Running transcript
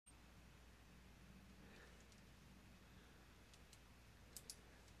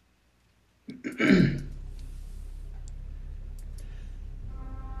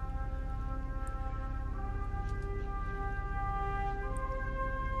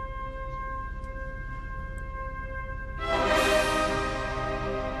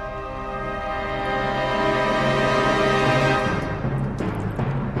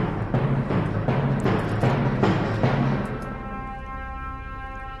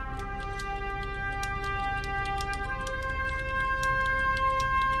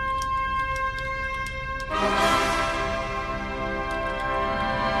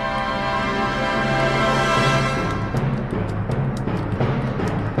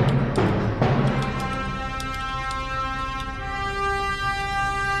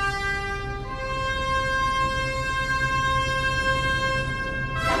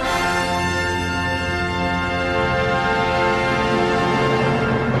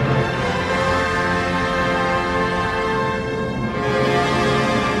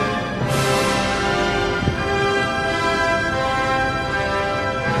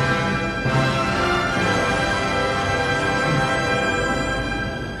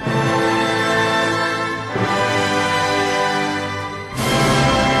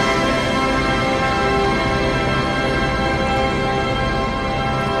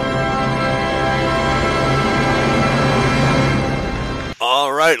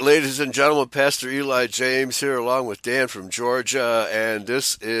All right, ladies and gentlemen, Pastor Eli James here along with Dan from Georgia, and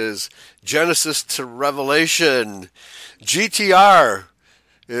this is Genesis to Revelation. GTR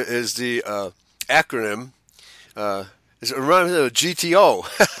is the acronym. It reminds me of GTO.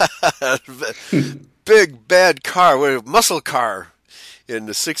 Big, bad car, muscle car in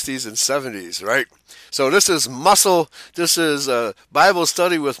the 60s and 70s, right? So this is this is Bible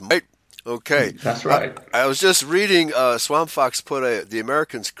study with Mike. Okay. That's right. I was just reading Swamp Fox put the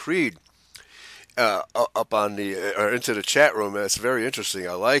American's Creed up on or into the chat room, and it's very interesting.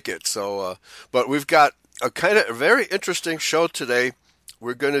 I like it. So, but we've got a kind of very interesting show today.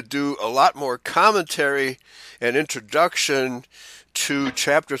 We're going to do a lot more commentary and introduction to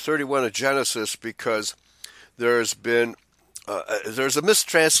chapter 31 of Genesis because there's been there's a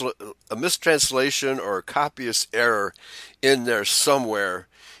mistranslation or a copyist error in there somewhere.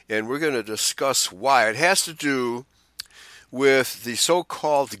 And we're going to discuss why. It has to do with the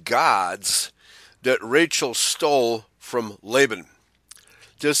so-called gods that Rachel stole from Laban.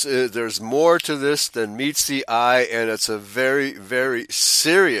 There's more to this than meets the eye, and it's a very, very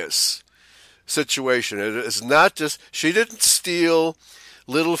serious situation. It is not just, she didn't steal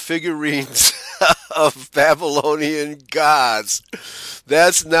little figurines of Babylonian gods.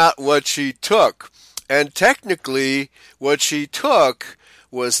 That's not what she took. And technically, what she took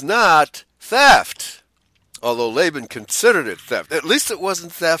was not theft, although Laban considered it theft. At least it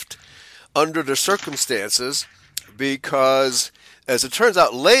wasn't theft under the circumstances, because, as it turns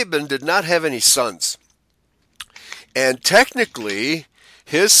out, Laban did not have any sons. And technically,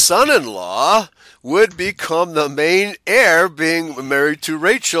 his son-in-law would become the main heir, being married to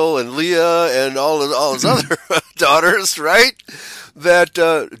Rachel and Leah and all his other daughters, right?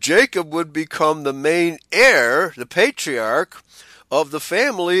 That Jacob would become the main heir, the patriarch of the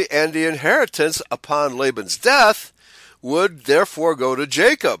family, and the inheritance upon Laban's death would therefore go to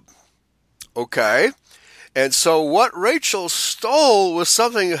Jacob. Okay? And so what Rachel stole was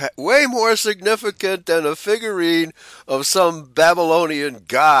something way more significant than a figurine of some Babylonian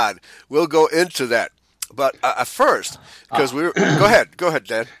god. We'll go into that. But first, because go ahead,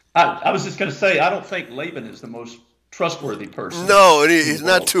 Dan. I was just going to say, I don't think Laban is the most trustworthy person. No, and he's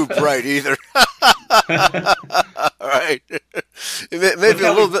not too bright either. All right. Maybe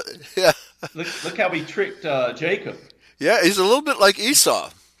a little bit. Yeah. Look how he tricked Jacob. Yeah, he's a little bit like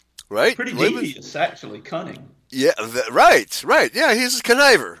Esau, right? Pretty devious, actually, cunning. Yeah, right. Yeah, he's a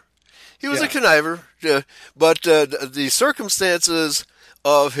conniver. He was a conniver. Yeah, but the circumstances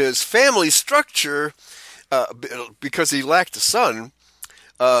of his family structure, because he lacked a son,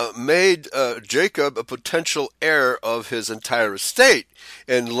 made Jacob a potential heir of his entire estate.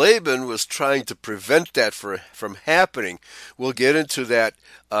 And Laban was trying to prevent that from happening. We'll get into that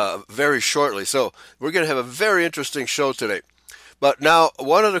very shortly. So we're going to have a very interesting show today. But now,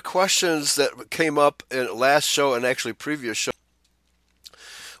 one of the questions that came up in last show and actually previous show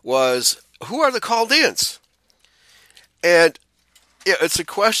was, who are the Chaldeans? And yeah, it's a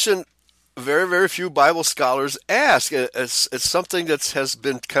question very, very few Bible scholars ask. It's something that has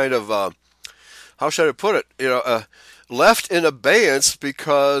been kind of, how should I put it, left in abeyance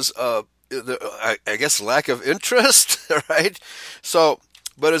because of, I guess, lack of interest, right? So,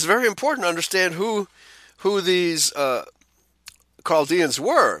 but it's very important to understand who these Chaldeans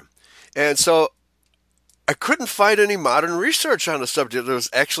were. And so I couldn't find any modern research on the subject that was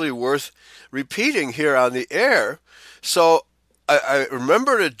actually worth repeating here on the air. So I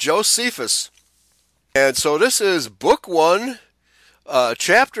remembered Josephus. And so this is book 1,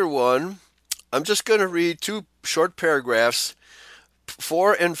 chapter 1. I'm just going to read 2 short paragraphs,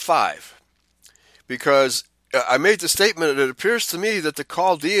 4 and 5, because I made the statement that it appears to me that the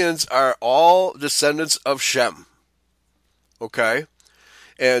Chaldeans are all descendants of Shem. Okay?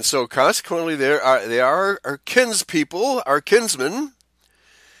 And so consequently they are our kinspeople, our kinsmen,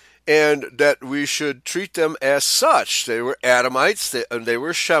 and that we should treat them as such. They were Adamites, they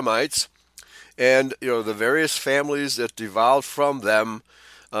were Shemites, and the various families that devolved from them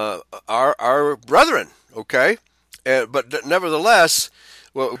are our brethren, okay? But nevertheless,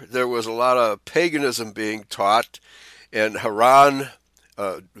 there was a lot of paganism being taught, and Haran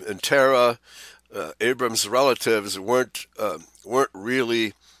and Terah, Abram's relatives, weren't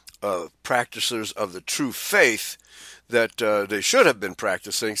really practitioners of the true faith that they should have been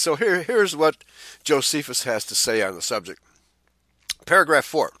practicing. So here's what Josephus has to say on the subject. Paragraph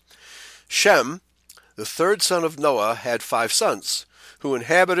 4. Shem, the third son of Noah, had 5 sons, who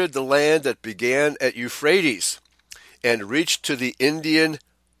inhabited the land that began at Euphrates and reached to the Indian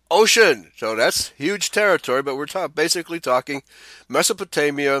Ocean. So that's huge territory, but we're basically talking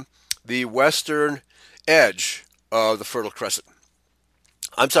Mesopotamia, the western edge of the Fertile Crescent.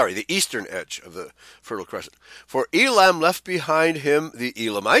 the eastern edge of the Fertile Crescent. For Elam left behind him the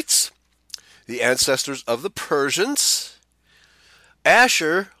Elamites, the ancestors of the Persians.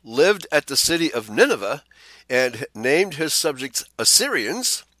 Asher lived at the city of Nineveh and named his subjects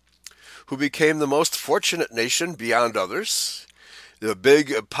Assyrians, who became the most fortunate nation beyond others, the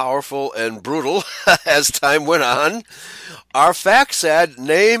big, powerful, and brutal as time went on. Arphaxad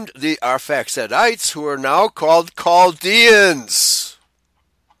named the Arphaxadites, who are now called Chaldeans.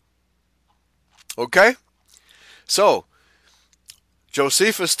 Okay? So,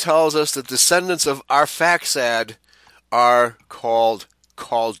 Josephus tells us the descendants of Arphaxad are called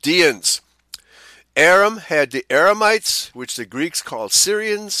Chaldeans. Aram had the Aramites, which the Greeks called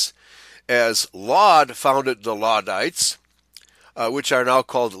Syrians, as Lod founded the Lodites, which are now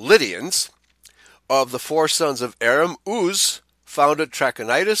called Lydians. Of the four sons of Aram, Uz founded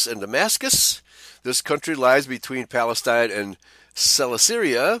Trachonitis and Damascus. This country lies between Palestine and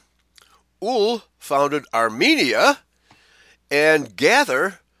Cilicia. Ul founded Armenia, and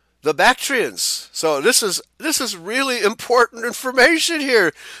Gather the Bactrians. So this is really important information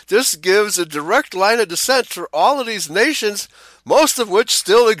here. This gives a direct line of descent for all of these nations, most of which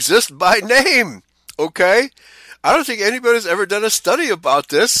still exist by name. Okay? I don't think anybody's ever done a study about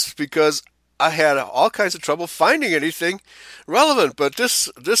this because I had all kinds of trouble finding anything relevant. But this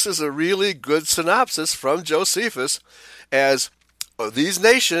is a really good synopsis from Josephus as these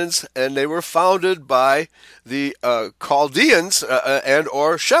nations, and they were founded by the Chaldeans and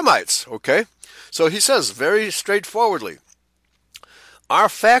or Shemites. Okay? So he says very straightforwardly,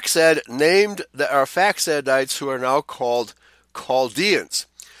 Arphaxad named the Arphaxadites, who are now called Chaldeans.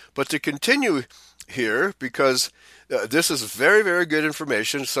 But to continue here, because this is very, very good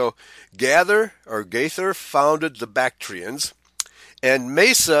information. So Gaither founded the Bactrians, and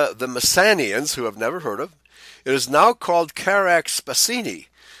Mesa the Messanians, who I've never heard of. It is now called Charax-Spasini.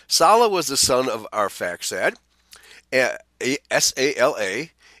 Sala was the son of Arphaxad,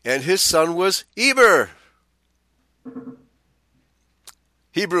 S-A-L-A, and his son was Eber.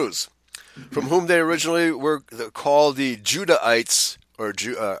 Hebrews, from whom they originally were called the Judahites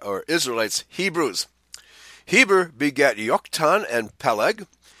or Israelites, Hebrews. Heber begat Yoktan and Peleg.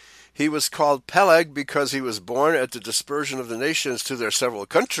 He was called Peleg because he was born at the dispersion of the nations to their several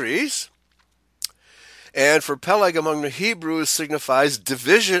countries. And for Peleg among the Hebrews signifies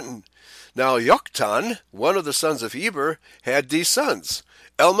division. Now Yoktan, one of the sons of Eber, had these sons: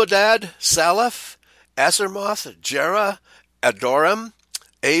 Elmadad, Salaph, Asermoth, Jerah, Adoram,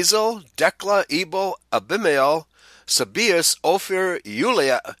 Azel, Dekla, Ebal, Abimael, Sabias, Ophir,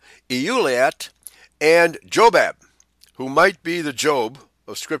 Euliat, and Jobab, who might be the Job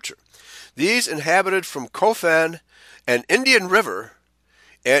of Scripture. These inhabited from Kofan, an Indian river,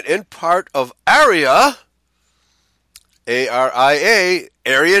 and in part of Aria, A-R-I-A,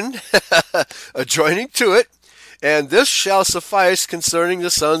 Aryan, adjoining to it, and this shall suffice concerning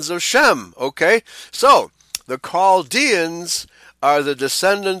the sons of Shem. Okay, so the Chaldeans are the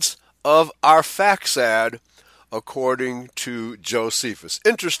descendants of Arphaxad, according to Josephus.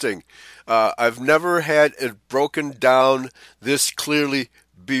 Interesting. I've never had it broken down this clearly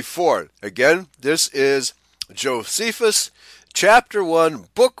before. Again, this is Josephus, chapter 1,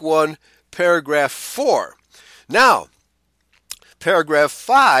 book 1, paragraph 4. Now, paragraph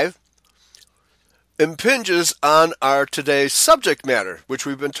 5 impinges on our today's subject matter, which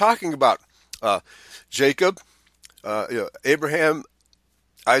we've been talking about. Jacob, Abraham,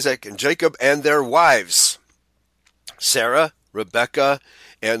 Isaac, and Jacob, and their wives. Sarah, Rebecca,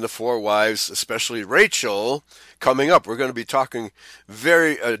 and the four wives, especially Rachel, coming up. We're going to be talking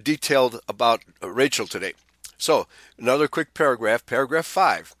very detailed about Rachel today. So, another quick paragraph, paragraph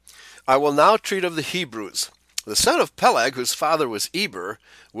 5. I will now treat of the Hebrews. The son of Peleg, whose father was Eber,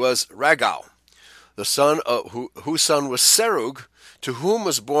 was Ragal. The son whose son was Serug, to whom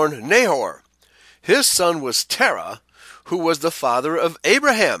was born Nahor. His son was Terah, who was the father of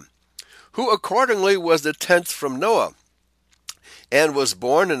Abraham, who accordingly was the 10th from Noah, and was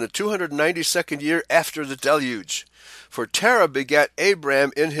born in the 292nd year after the deluge. For Terah begat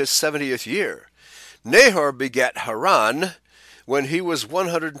Abram in his 70th year. Nahor begat Haran when he was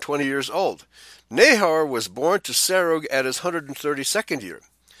 120 years old. Nahor was born to Serug at his 132nd year.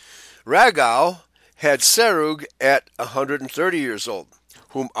 Ragal had Serug at 130 years old,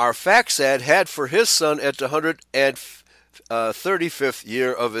 whom Arphaxad had for his son at the 135th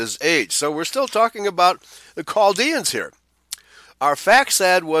year of his age. So we're still talking about the Chaldeans here.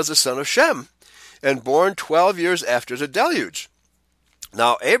 Arphaxad was the son of Shem, and born 12 years after the deluge.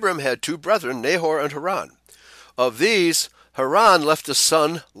 Now Abram had two brethren, Nahor and Haran. Of these, Haran left a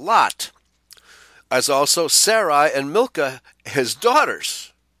son, Lot, as also Sarai and Milcah, his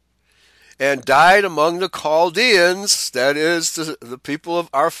daughters. and died among the Chaldeans, that is, the people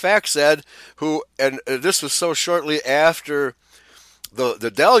of Arphaxad, who, and this was so shortly after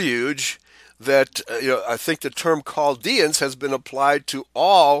the deluge that I think the term Chaldeans has been applied to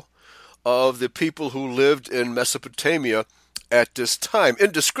all of the people who lived in Mesopotamia at this time,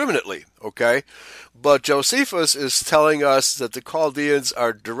 indiscriminately, okay? But Josephus is telling us that the Chaldeans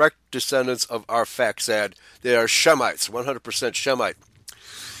are direct descendants of Arphaxad. They are Shemites, 100% Shemite.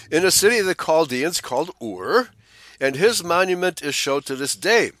 In a city of the Chaldeans called Ur, and his monument is shown to this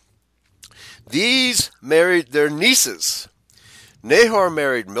day. These married their nieces. Nahor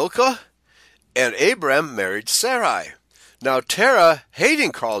married Milcah, and Abram married Sarai. Now Terah,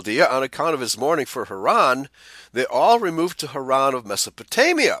 hating Chaldea on account of his mourning for Haran, they all removed to Haran of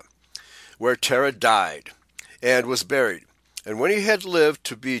Mesopotamia, where Terah died and was buried. And when he had lived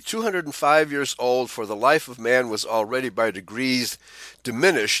to be 205 years old, for the life of man was already by degrees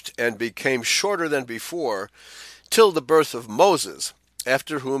diminished and became shorter than before, till the birth of Moses,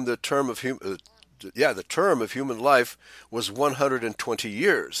 after whom the term of human life was 120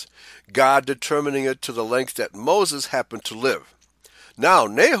 years, God determining it to the length that Moses happened to live. Now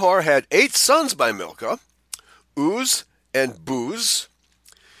Nahor had 8 sons by Milcah, Uz and Buz,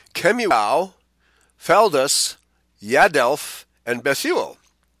 Kemuel, Phaldas, Yadelph, and Bethuel.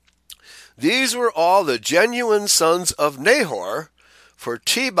 These were all the genuine sons of Nahor, for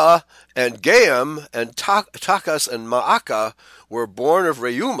Teba and Gaam and Takas and Maacah were born of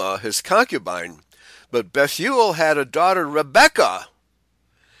Reumah, his concubine. But Bethuel had a daughter, Rebekah,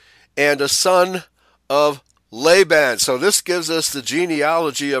 and a son of Laban. So this gives us the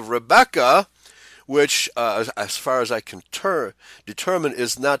genealogy of Rebekah, which, as far as I can determine,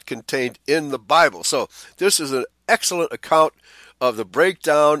 is not contained in the Bible. So this is an excellent account of the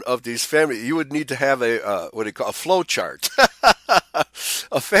breakdown of these families. You would need to have a flow chart,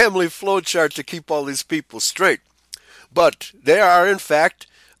 a family flow chart to keep all these people straight. But they are, in fact,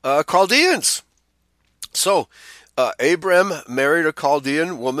 Chaldeans. So Abram married a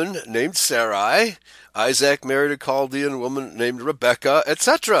Chaldean woman named Sarai. Isaac married a Chaldean woman named Rebekah,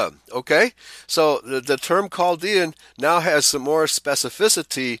 etc. Okay? So the term Chaldean now has some more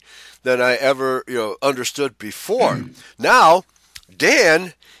specificity than I ever understood before. Now,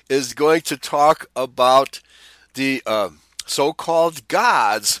 Dan is going to talk about the so-called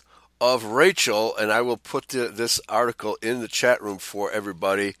gods of Rachel, and I will put this article in the chat room for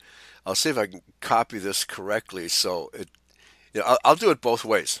everybody. I'll see if I can copy this correctly. So I'll do it both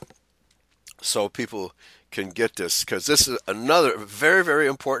ways, so people can get this, because this is another very, very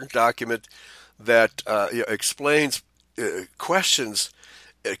important document that explains questions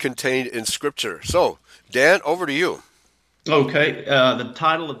contained in Scripture. So, Dan, over to you. Okay. The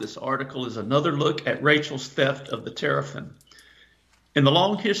title of this article is Another Look at Rachel's Theft of the Teraphim. In the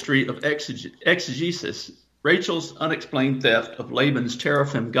long history of exegesis, Rachel's unexplained theft of Laban's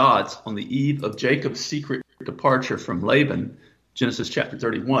teraphim gods on the eve of Jacob's secret departure from Laban, Genesis chapter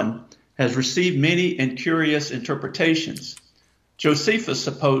 31, has received many and curious interpretations. Josephus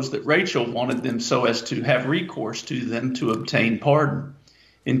supposed that Rachel wanted them so as to have recourse to them to obtain pardon,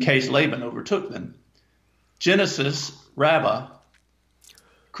 in case Laban overtook them. Genesis Rabbah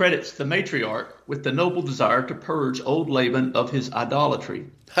credits the matriarch with the noble desire to purge old Laban of his idolatry.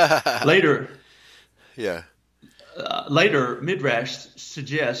 Later, Midrash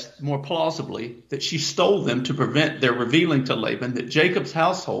suggests more plausibly that she stole them to prevent their revealing to Laban that Jacob's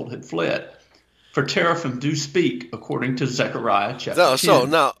household had fled. For teraphim do speak, according to Zechariah chapter 10. So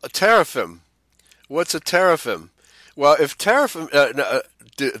now, a teraphim. What's a teraphim? Well, if teraphim, the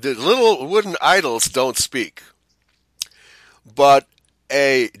little wooden idols don't speak, but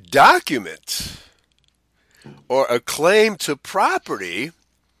a document or a claim to property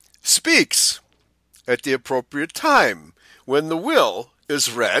speaks at the appropriate time when the will is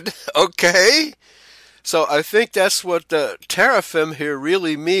read. Okay? So I think that's what the teraphim here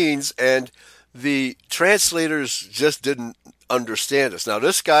really means, and the translators just didn't understand this. Now,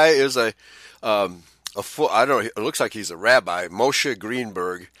 this guy is it looks like he's a rabbi, Moshe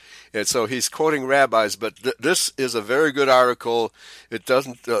Greenberg, and so he's quoting rabbis, but this is a very good article. It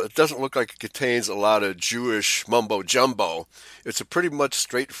doesn't look like it contains a lot of Jewish mumbo-jumbo. It's a pretty much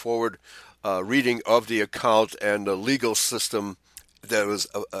straightforward reading of the account and the legal system that was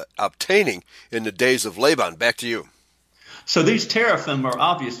obtaining in the days of Laban. Back to you. So these teraphim are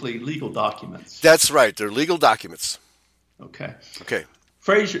obviously legal documents. That's right. They're legal documents. Okay.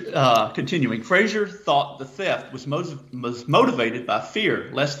 Continuing, Fraser thought the theft was motivated by fear,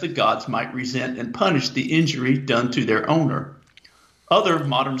 lest the gods might resent and punish the injury done to their owner. Other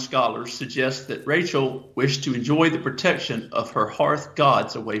modern scholars suggest that Rachel wished to enjoy the protection of her hearth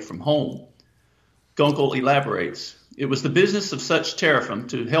gods away from home. Gunkel elaborates, it was the business of such teraphim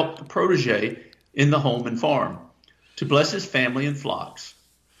to help the protege in the home and farm, to bless his family and flocks.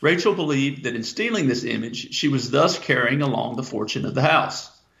 Rachel believed that in stealing this image, she was thus carrying along the fortune of the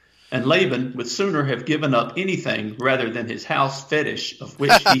house. And Laban would sooner have given up anything rather than his house fetish, of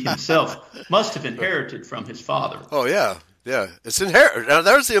which he himself must have inherited from his father. Oh, yeah. Yeah. It's inherit. Now,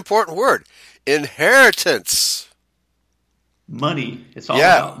 there's the important word. Inheritance. Money. It's all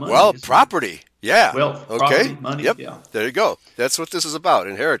about money. Well, property. It? Yeah. Wealth, okay. Property, money. Yep. Yeah. There you go. That's what this is about.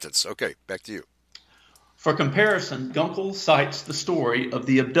 Inheritance. Okay. Back to you. For comparison, Gunkel cites the story of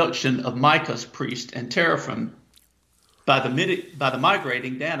the abduction of Micah's priest and Teraphim by the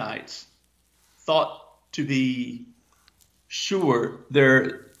migrating Danites, thought to be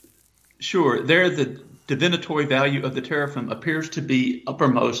there the divinatory value of the Teraphim appears to be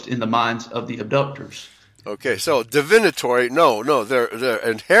uppermost in the minds of the abductors. Okay, so divinatory, no, their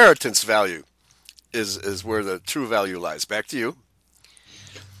inheritance value is where the true value lies. Back to you.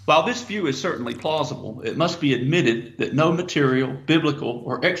 While this view is certainly plausible, it must be admitted that no material, biblical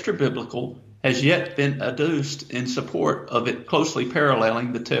or extra-biblical, has yet been adduced in support of it closely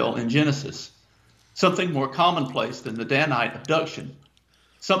paralleling the tale in Genesis. Something more commonplace than the Danite abduction,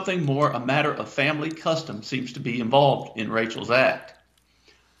 something more a matter of family custom seems to be involved in Rachel's act.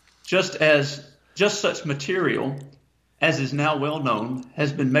 Just such material, as is now well known,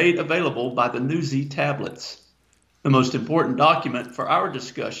 has been made available by the Nuzi tablets. The most important document for our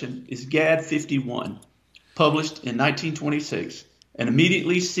discussion is Gad 51, published in 1926 and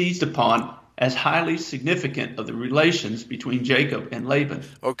immediately seized upon as highly significant of the relations between Jacob and Laban.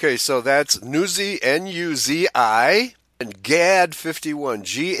 Okay, so that's Nuzi, N-U-Z-I, and Gad 51,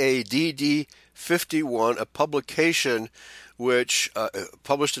 G-A-D-D 51, a publication which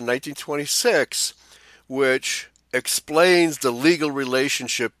published in 1926, which explains the legal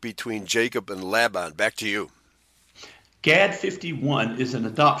relationship between Jacob and Laban. Back to you. Gad 51 is an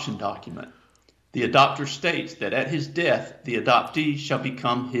adoption document. The adopter states that at his death, the adoptee shall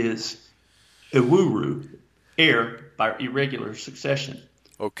become his Ewuru, heir by irregular succession.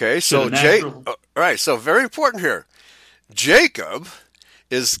 Okay, so right, so very important here. Jacob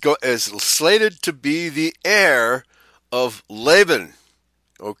is slated to be the heir of Laban.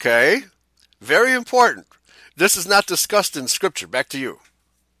 Okay, very important. This is not discussed in Scripture. Back to you.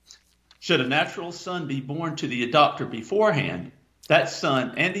 Should a natural son be born to the adopter beforehand, that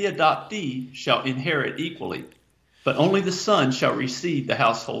son and the adoptee shall inherit equally, but only the son shall receive the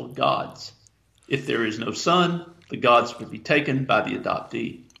household gods. If there is no son, the gods would be taken by the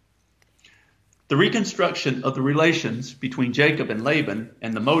adoptee. The reconstruction of the relations between Jacob and Laban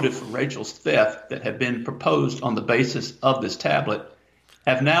and the motive for Rachel's theft that have been proposed on the basis of this tablet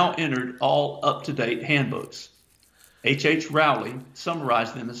have now entered all up-to-date handbooks. H. Rowley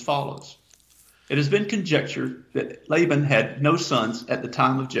summarized them as follows. It has been conjectured that Laban had no sons at the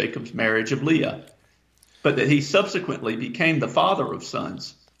time of Jacob's marriage of Leah, but that he subsequently became the father of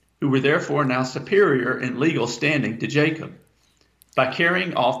sons, who were therefore now superior in legal standing to Jacob. By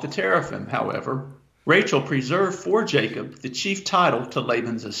carrying off the Teraphim, however, Rachel preserved for Jacob the chief title to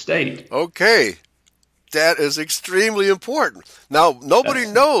Laban's estate. Okay, that is extremely important. Now, nobody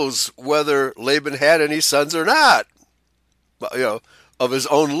knows whether Laban had any sons or not, of his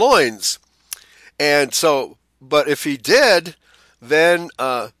own loins. And so, but if he did, then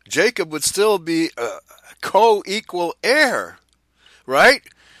Jacob would still be a co-equal heir, right?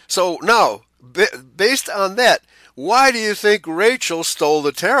 So now, based on that, why do you think Rachel stole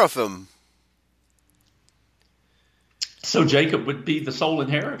the Teraphim? So Jacob would be the sole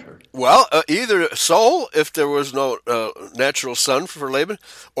inheritor. Well, either sole, if there was no natural son for Laban,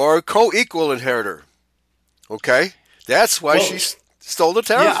 or a co-equal inheritor. Okay? That's why she stole the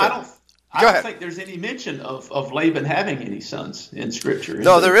Teraphim. Yeah, I don't think there's any mention of Laban having any sons in Scripture.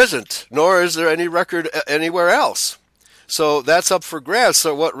 No, there isn't, nor is there any record anywhere else. So that's up for grabs.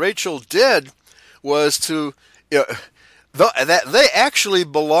 So what Rachel did was that they actually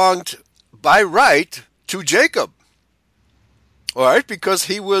belonged by right to Jacob. All right, because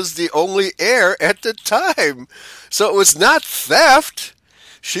he was the only heir at the time. So it was not theft.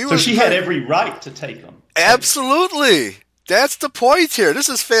 She had every right to take them. Absolutely. That's the point here. This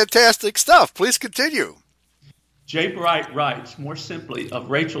is fantastic stuff. Please continue. J. Bright writes more simply of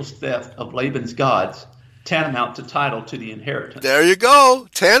Rachel's theft of Laban's gods, tantamount to title to the inheritance. There you go.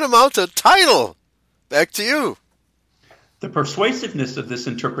 Tantamount to title. Back to you. The persuasiveness of this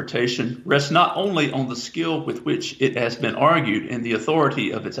interpretation rests not only on the skill with which it has been argued and the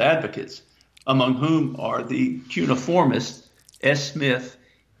authority of its advocates, among whom are the cuneiformists S. Smith,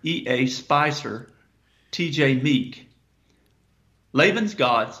 E. A. Spicer, T. J. Meek. Laban's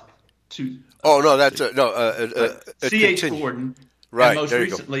gods to C. H. continue. Gordon, Right, and most there you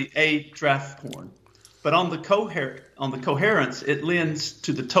go. recently A. Draftcorn. But on the coherence, it lends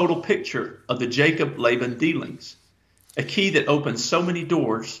to the total picture of the Jacob-Laban dealings. A key that opens so many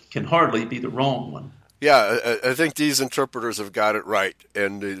doors can hardly be the wrong one. Yeah, I think these interpreters have got it right,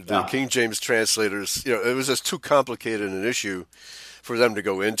 and the King James translators, it was just too complicated an issue for them to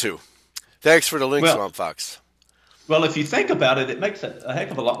go into. Thanks for the link, Swamp Fox. Well, if you think about it, it makes a heck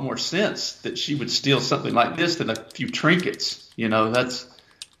of a lot more sense that she would steal something like this than a few trinkets.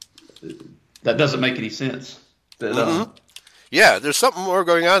 That doesn't make any sense. Yeah, there's something more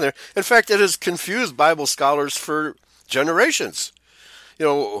going on there. In fact, it has confused Bible scholars for generations.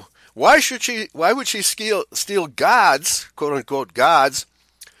 Why would she steal gods, quote unquote gods?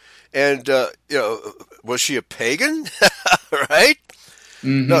 And was she a pagan? Right?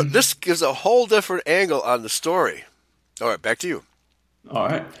 Mm-hmm. No, this gives a whole different angle on the story. All right, back to you. All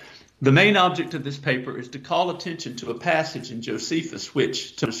right. The main object of this paper is to call attention to a passage in Josephus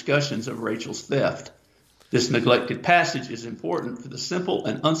which to discussions of Rachel's theft. This neglected passage is important for the simple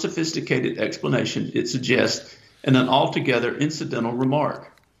and unsophisticated explanation it suggests in an altogether incidental remark.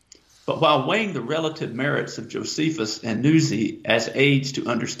 But while weighing the relative merits of Josephus and Newsy as aids to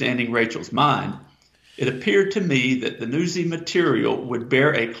understanding Rachel's mind, it appeared to me that the Newsy material would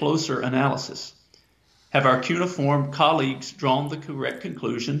bear a closer analysis. Have our cuneiform colleagues drawn the correct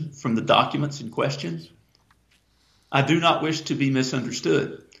conclusion from the documents in question? I do not wish to be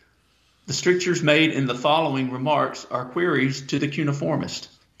misunderstood. The strictures made in the following remarks are queries to the cuneiformist.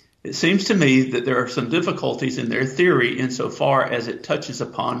 It seems to me that there are some difficulties in their theory insofar as it touches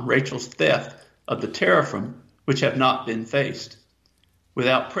upon Rachel's theft of the Teraphim, which have not been faced.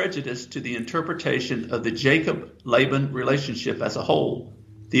 Without prejudice to the interpretation of the Jacob-Laban relationship as a whole,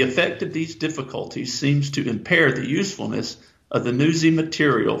 the effect of these difficulties seems to impair the usefulness of the Newsy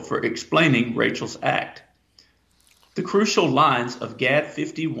material for explaining Rachel's act. The crucial lines of Gad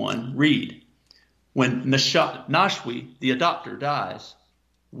 51 read, when Nashwi, the adopter, dies,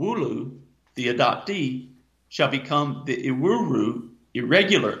 Wulu, the adoptee, shall become the Iwuru,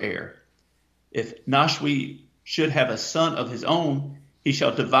 irregular heir. If Nashwi should have a son of his own, he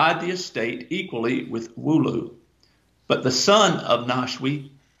shall divide the estate equally with Wulu. But the son of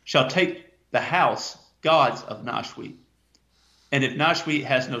Nashwi shall take the house, gods of Nashwi. And if Nashwi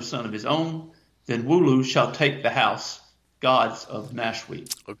has no son of his own, then Wulu shall take the house, gods of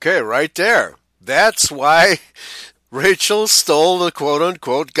Nashwi. Okay, right there. That's why Rachel stole the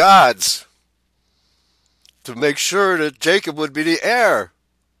quote-unquote gods. To make sure that Jacob would be the heir.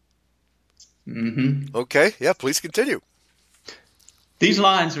 Mm-hmm. Okay, yeah, please continue. These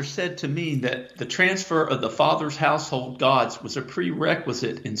lines are said to mean that the transfer of the father's household gods was a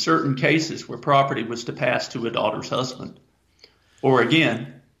prerequisite in certain cases where property was to pass to a daughter's husband. Or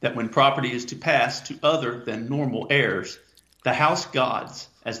again, that when property is to pass to other than normal heirs, the house gods,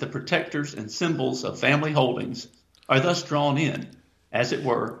 as the protectors and symbols of family holdings, are thus drawn in, as it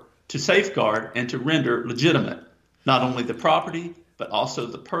were, to safeguard and to render legitimate not only the property, but also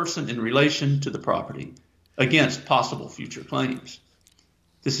the person in relation to the property, against possible future claims.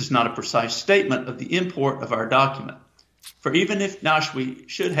 This is not a precise statement of the import of our document, for even if Nashwi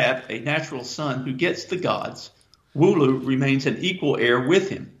should have a natural son who gets the gods, Wulu remains an equal heir with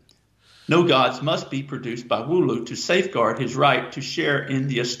him. No gods must be produced by Wulu to safeguard his right to share in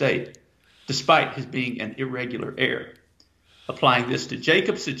the estate, despite his being an irregular heir. Applying this to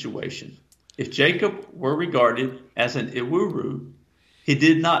Jacob's situation, if Jacob were regarded as an Iwuru, he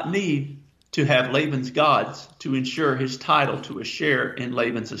did not need to have Laban's gods to ensure his title to a share in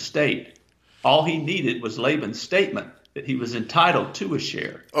Laban's estate. All he needed was Laban's statement that he was entitled to a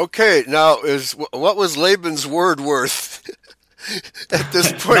share. Okay, now what was Laban's word worth at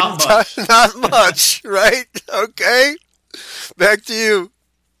this point? Not much. Not much, right? Okay, back to you.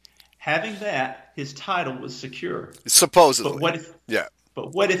 Having that, his title was secure. Supposedly.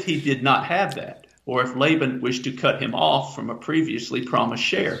 But what if he did not have that? Or if Laban wished to cut him off from a previously promised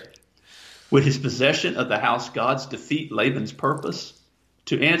share? Would his possession of the house gods defeat Laban's purpose?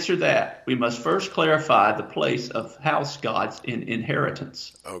 To answer that, we must first clarify the place of house gods in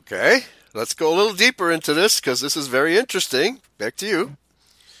inheritance. Okay, let's go a little deeper into this because this is very interesting. Back to you.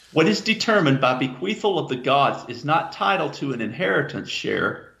 What is determined by bequeathal of the gods is not title to an inheritance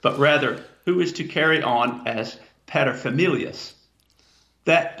share, but rather who is to carry on as paterfamilias.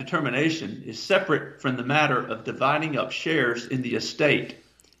 That determination is separate from the matter of dividing up shares in the estate.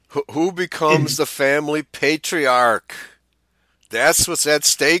 Who becomes the family patriarch? That's what's at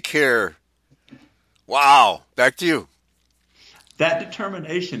stake here. Wow. Back to you. That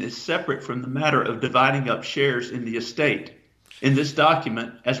determination is separate from the matter of dividing up shares in the estate, in this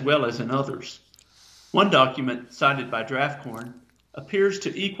document as well as in others. One document cited by Draftcorn appears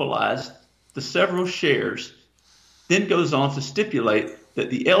to equalize the several shares, then goes on to stipulate that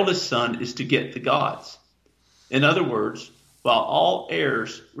the eldest son is to get the gods. In other words, while all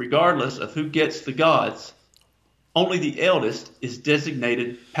heirs, regardless of who gets the gods, only the eldest is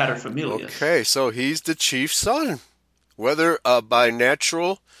designated paterfamilias. Okay, so he's the chief son, whether by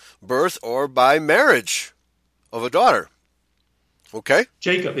natural birth or by marriage of a daughter. Okay?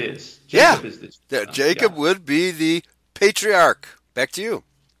 Jacob is. Jacob is Jacob would be the patriarch. Back to you.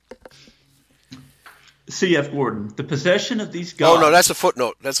 C.F. Gordon, the possession of these gods... Oh, no, that's a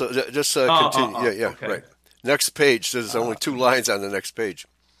footnote. That's just continue. Okay. Right. Next page. There's only 2 lines on the next page.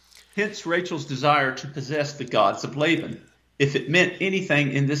 Hence Rachel's desire to possess the gods of Laban, if it meant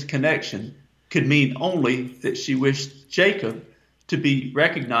anything in this connection, could mean only that she wished Jacob to be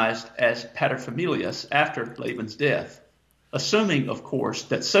recognized as paterfamilias after Laban's death, assuming, of course,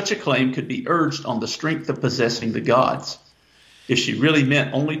 that such a claim could be urged on the strength of possessing the gods. If she really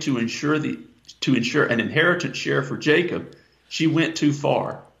meant only to ensure an inheritance share for Jacob, she went too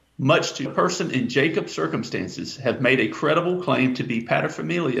far. Much to a person in Jacob's circumstances have made a credible claim to be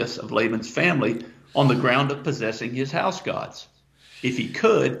paterfamilias of Laban's family on the ground of possessing his house gods. If he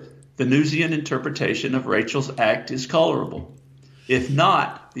could, the Nuzian interpretation of Rachel's act is colorable. If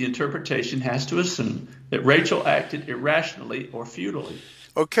not, the interpretation has to assume that Rachel acted irrationally or futilely.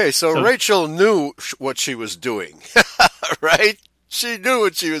 Okay, so Rachel knew what she was doing, right? She knew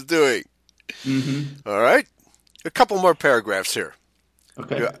what she was doing. Mm-hmm. All right, a couple more paragraphs here.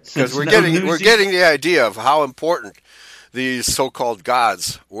 Okay, because we're getting the idea of how important these so-called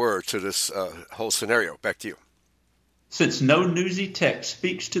gods were to this whole scenario. Back to you. Since no newsy text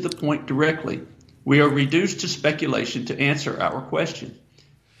speaks to the point directly, we are reduced to speculation to answer our question.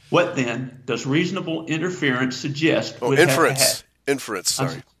 What then does reasonable inference suggest?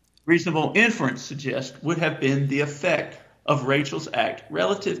 Reasonable inference suggests would have been the effect of Rachel's act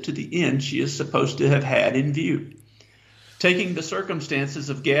relative to the end she is supposed to have had in view. Taking the circumstances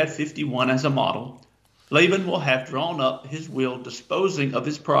of Gad 51 as a model, Laban will have drawn up his will disposing of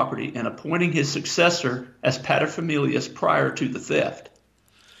his property and appointing his successor as paterfamilias prior to the theft.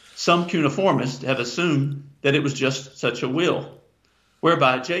 Some cuneiformists have assumed that it was just such a will,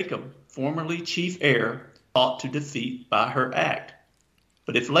 whereby Jacob, formerly chief heir, ought to defeat by her act.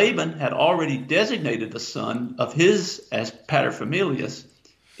 But if Laban had already designated the son of his as paterfamilias,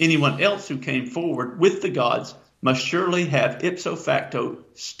 anyone else who came forward with the gods must surely have ipso facto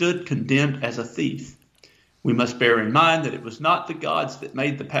stood condemned as a thief. We must bear in mind that it was not the gods that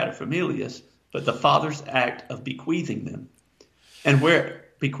made the paterfamilias, but the father's act of bequeathing them. And where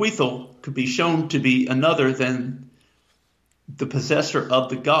bequeathal could be shown to be another than the possessor of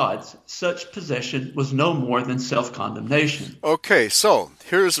the gods, such possession was no more than self-condemnation. Okay, so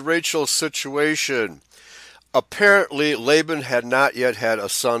here's Rachel's situation. Apparently, Laban had not yet had a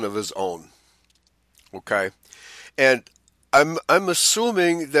son of his own. Okay? And I'm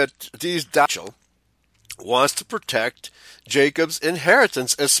assuming that Rachel wants to protect Jacob's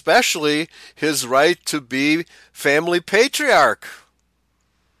inheritance, especially his right to be family patriarch.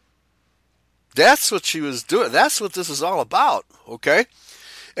 That's what she was doing. That's what this is all about, okay?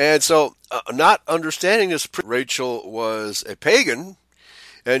 And so, not understanding this, Rachel was a pagan,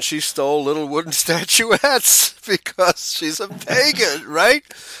 and she stole little wooden statuettes because she's a pagan, right?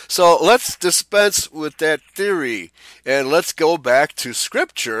 So let's dispense with that theory, and let's go back to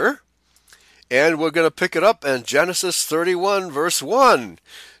Scripture, and we're going to pick it up in Genesis 31, verse 1.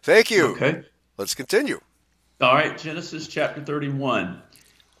 Thank you. Okay. Let's continue. All right, Genesis chapter 31.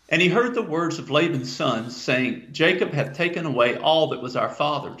 And he heard the words of Laban's sons, saying, Jacob hath taken away all that was our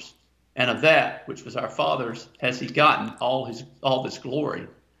father's, and of that which was our father's has he gotten all this glory.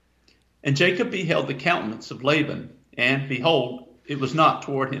 And Jacob beheld the countenance of Laban, and behold, it was not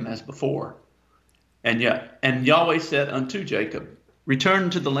toward him as before. And Yahweh said unto Jacob, Return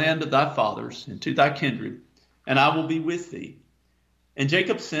to the land of thy fathers, and to thy kindred, and I will be with thee. And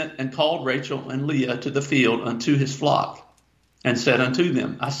Jacob sent and called Rachel and Leah to the field unto his flock, and said unto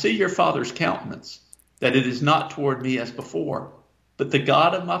them, I see your father's countenance, that it is not toward me as before, but the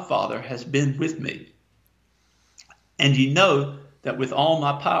God of my father has been with me. And ye know that with all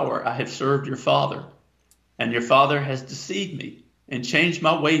my power I have served your father, and your father has deceived me, and changed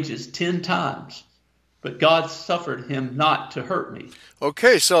my wages 10 times. But God suffered him not to hurt me.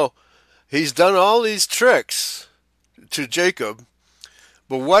 Okay, so he's done all these tricks to Jacob,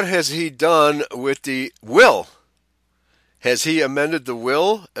 but what has he done with the will? Has he amended the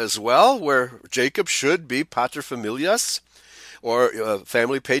will as well, where Jacob should be paterfamilias? or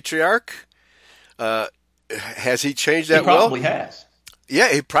family patriarch? Has he changed that He will? probably has.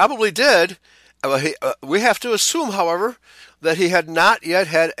 Yeah, he probably did. We have to assume, however, that he had not yet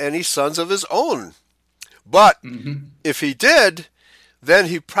had any sons of his own. But if he did, then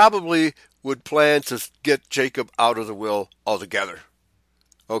he probably would plan to get Jacob out of the will altogether.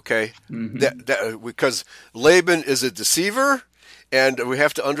 Okay? Because Laban is a deceiver, and we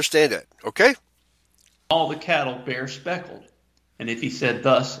have to understand that. Okay? All the cattle bear speckled. And if he said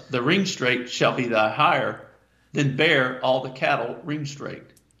thus, the ringstrait shall be thy hire, then bear all the cattle ringstrait.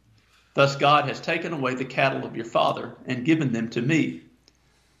 Thus God has taken away the cattle of your father and given them to me.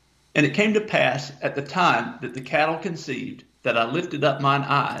 And it came to pass at the time that the cattle conceived, that I lifted up mine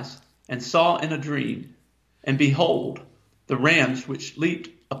eyes and saw in a dream, and behold, the rams which leaped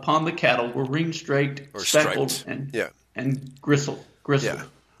upon the cattle were ringstrait, speckled, and gristled. Yeah.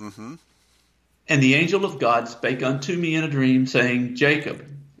 And the angel of God spake unto me in a dream, saying, Jacob.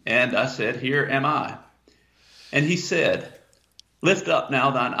 And I said, Here am I. And he said, Lift up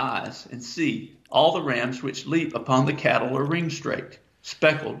now thine eyes, and see, all the rams which leap upon the cattle are ringstrait,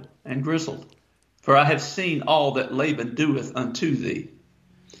 speckled, and grizzled. For I have seen all that Laban doeth unto thee.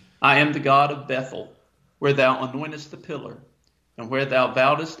 I am the God of Bethel, where thou anointest the pillar, and where thou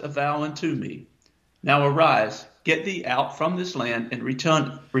vowedest a vow unto me. Now arise, get thee out from this land, and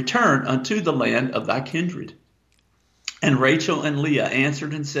return unto the land of thy kindred. And Rachel and Leah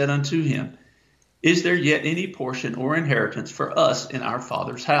answered and said unto him, Is there yet any portion or inheritance for us in our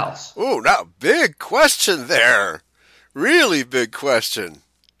father's house? Oh, now big question there. Really big question.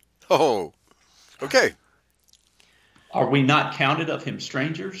 Oh, okay. Are we not counted of him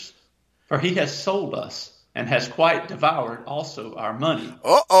strangers? For he has sold us, and has quite devoured also our money.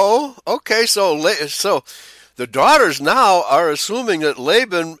 Uh-oh. Okay, so the daughters now are assuming that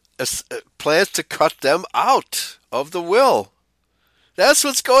Laban plans to cut them out of the will. That's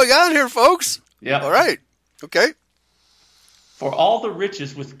what's going on here, folks. Yeah. All right. Okay. For all the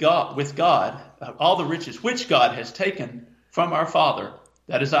riches all the riches which God has taken from our father,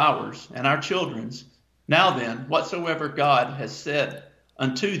 that is ours, and our children's. Now then, whatsoever God has said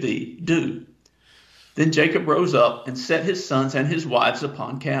unto thee, do. Then Jacob rose up and set his sons and his wives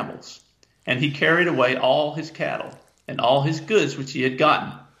upon camels. And he carried away all his cattle, and all his goods which he had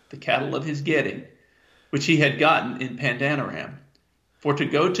gotten, the cattle of his getting, which he had gotten in Pandanaram, for to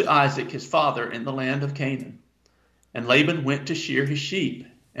go to Isaac his father in the land of Canaan. And Laban went to shear his sheep,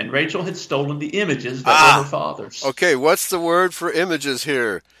 and Rachel had stolen the images that were her father's. Okay, what's the word for images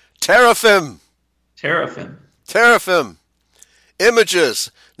here? Teraphim. Teraphim. Teraphim.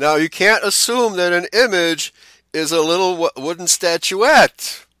 Images. Now, you can't assume that an image is a little wooden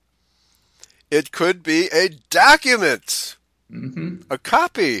statuette. It could be a document, a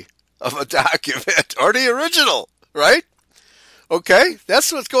copy of a document, or the original, right? Okay,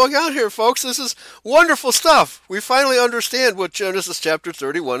 that's what's going on here, folks. This is wonderful stuff. We finally understand what Genesis chapter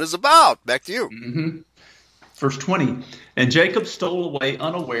 31 is about. Back to you. Verse 20, And Jacob stole away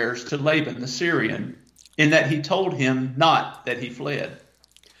unawares to Laban the Syrian, in that he told him not that he fled.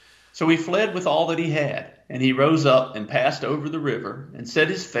 So he fled with all that he had, and he rose up and passed over the river, and set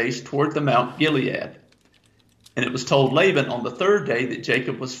his face toward the Mount Gilead. And it was told Laban on the third day that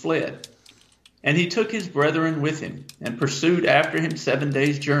Jacob was fled. And he took his brethren with him, and pursued after him 7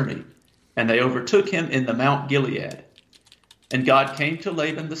 days' journey, and they overtook him in the Mount Gilead. And God came to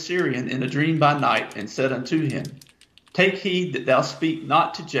Laban the Syrian in a dream by night, and said unto him, Take heed that thou speak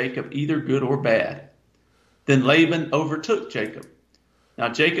not to Jacob either good or bad. Then Laban overtook Jacob. Now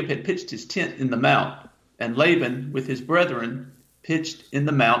Jacob had pitched his tent in the mount, and Laban with his brethren pitched in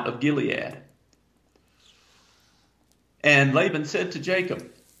the Mount of Gilead. And Laban said to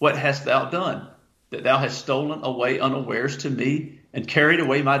Jacob, What hast thou done, that thou hast stolen away unawares to me, and carried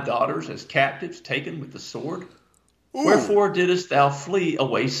away my daughters as captives taken with the sword? Ooh. Wherefore didst thou flee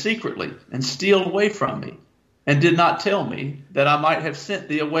away secretly, and steal away from me, and did not tell me, that I might have sent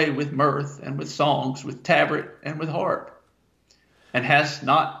thee away with mirth, and with songs, with tabret, and with harp? And hast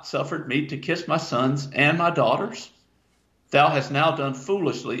not suffered me to kiss my sons and my daughters? Thou hast now done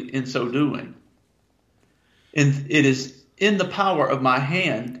foolishly in so doing. And it is in the power of my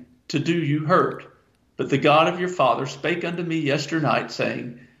hand to do you hurt. But the God of your father spake unto me yesternight,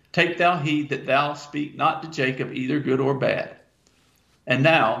 saying, Take thou heed that thou speak not to Jacob either good or bad. And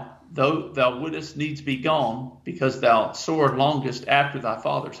now, though thou wouldest needs be gone, because thou sore longest after thy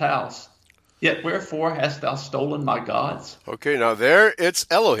father's house, yet wherefore hast thou stolen my gods? Okay, now there it's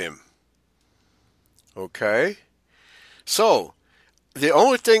Elohim. Okay. So, the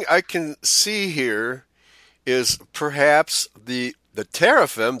only thing I can see here is perhaps the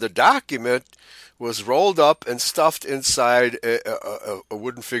teraphim, the document, was rolled up and stuffed inside a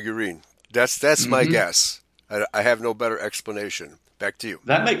wooden figurine. That's my guess. I have no better explanation. Back to you.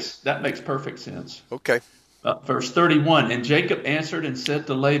 That makes perfect sense. Okay. Verse 31, and Jacob answered and said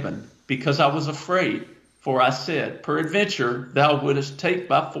to Laban, because I was afraid, for I said, peradventure thou wouldest take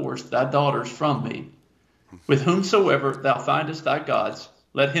by force thy daughters from me. With whomsoever thou findest thy gods,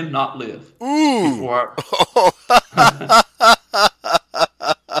 let him not live. Ooh.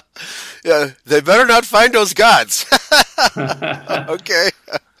 Yeah, they better not find those gods. Okay.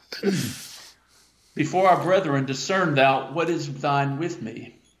 Before our brethren discern thou what is thine with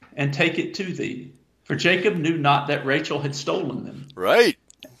me, and take it to thee. For Jacob knew not that Rachel had stolen them. Right.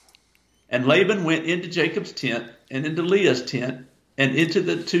 And Laban went into Jacob's tent, and into Leah's tent, and into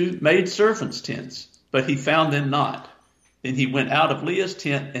the two maidservants' tents, but he found them not. Then he went out of Leah's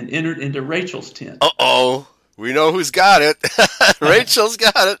tent and entered into Rachel's tent. Uh-oh. We know who's got it. Rachel's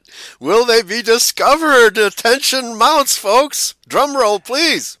got it. Will they be discovered? The tension mounts, folks. Drum roll,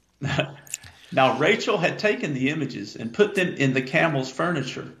 please. Now Rachel had taken the images and put them in the camel's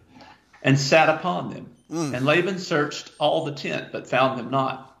furniture and sat upon them. And Laban searched all the tent, but found them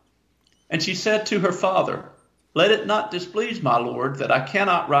not. And she said to her father, let it not displease my lord that I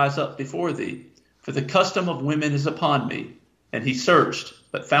cannot rise up before thee, for the custom of women is upon me. And he searched,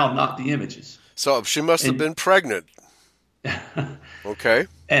 but found not the images. So she must have been pregnant. Okay.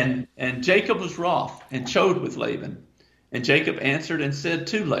 And Jacob was wroth and chode with Laban. And Jacob answered and said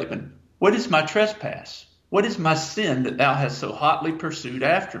to Laban, what is my trespass? What is my sin that thou hast so hotly pursued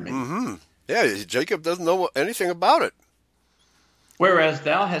after me? Mm-hmm. Yeah, Jacob doesn't know anything about it. Whereas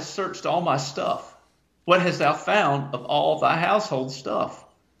thou hast searched all my stuff, what hast thou found of all thy household stuff?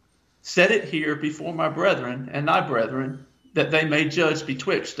 Set it here before my brethren and thy brethren, that they may judge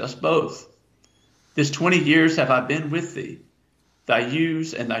betwixt us both. This 20 years have I been with thee. Thy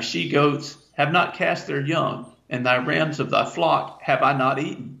ewes and thy she-goats have not cast their young, and thy rams of thy flock have I not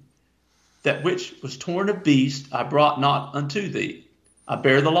eaten. That which was torn of beast I brought not unto thee. I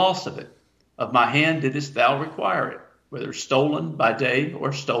bear the loss of it. Of my hand didst thou require it, whether stolen by day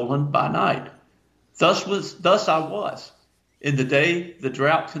or stolen by night. Thus I was. In the day the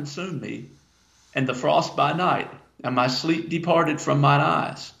drought consumed me, and the frost by night, and my sleep departed from mine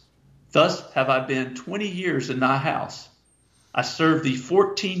eyes. Thus have I been 20 years in thy house. I served thee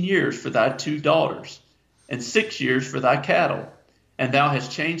 14 years for thy 2 daughters, and 6 years for thy cattle, and thou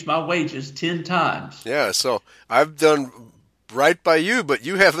hast changed my wages 10 times. Yeah, so I've done right by you, but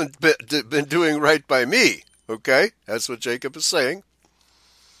you haven't been doing right by me. Okay? That's what Jacob is saying.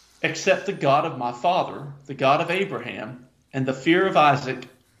 Except the God of my father, the God of Abraham, and the fear of Isaac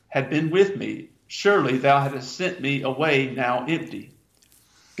had been with me, surely thou hadst sent me away now empty.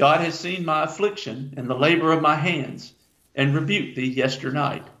 God has seen my affliction and the labor of my hands, and rebuked thee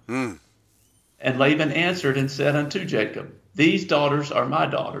yesternight. And Laban answered and said unto Jacob, these daughters are my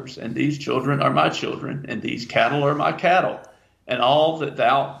daughters, and these children are my children, and these cattle are my cattle, and all that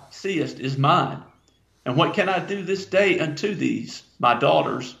thou seest is mine. And what can I do this day unto these, my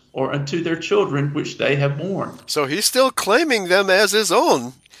daughters, or unto their children which they have borne? So he's still claiming them as his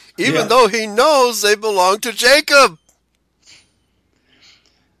own, even though he knows they belong to Jacob.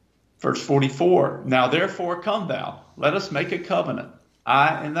 Verse 44, now therefore come thou, let us make a covenant,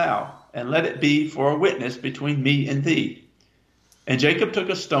 I and thou, and let it be for a witness between me and thee. And Jacob took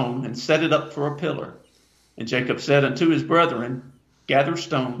a stone and set it up for a pillar. And Jacob said unto his brethren, gather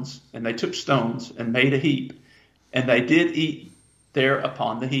stones. And they took stones and made a heap. And they did eat there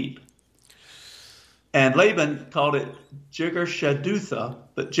upon the heap. And Laban called it Jegar-Shadutha,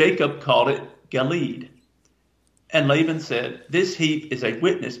 but Jacob called it Gilead. And Laban said, this heap is a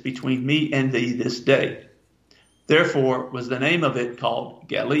witness between me and thee this day. Therefore was the name of it called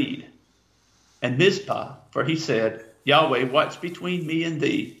Gilead. And Mizpah, for he said, Yahweh, watch between me and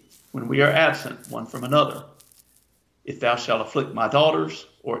thee when we are absent one from another. If thou shalt afflict my daughters,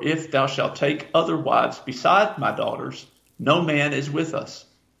 or if thou shalt take other wives beside my daughters, no man is with us.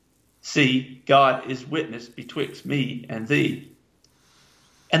 See, God is witness betwixt me and thee.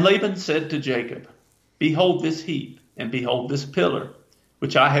 And Laban said to Jacob, behold this heap, and behold this pillar,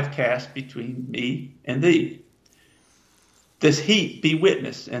 which I have cast between me and thee. This heap be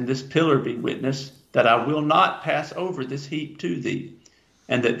witness, and this pillar be witness, that I will not pass over this heap to thee,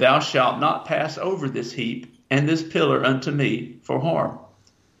 and that thou shalt not pass over this heap and this pillar unto me for harm.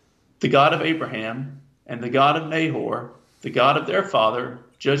 The God of Abraham and the God of Nahor, the God of their father,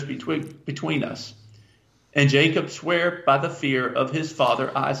 judge between us. And Jacob sware by the fear of his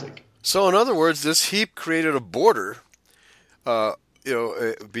father Isaac. So in other words, this heap created a border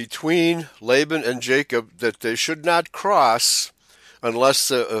between Laban and Jacob that they should not cross unless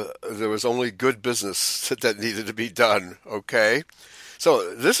there was only good business that needed to be done. Okay,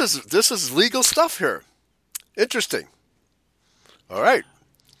 so this is legal stuff here. Interesting. All right.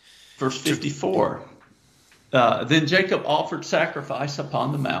 Verse 54. Then Jacob offered sacrifice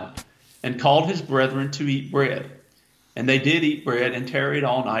upon the mount and called his brethren to eat bread. And they did eat bread and tarried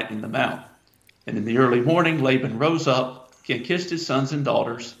all night in the mount. And in the early morning Laban rose up and kissed his sons and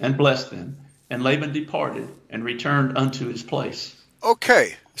daughters and blessed them. And Laban departed and returned unto his place.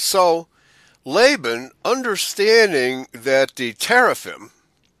 Okay, so Laban, understanding that the Teraphim,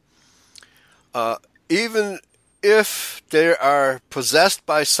 even if they are possessed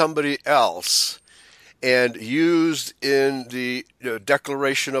by somebody else and used in the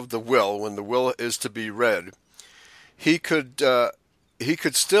declaration of the will, when the will is to be read, he could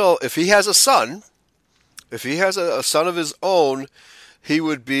still, if he has a son, if he has a son of his own, he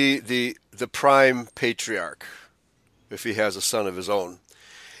would be the prime patriarch, if he has a son of his own.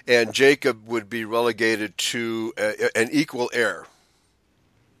 And Jacob would be relegated to an equal heir.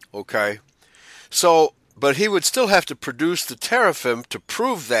 Okay? So, but he would still have to produce the teraphim to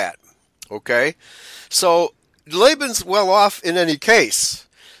prove that. Okay? So, Laban's well off in any case.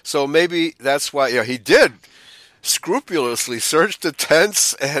 So maybe that's why he did scrupulously search the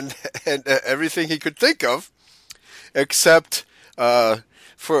tents and everything he could think of, except you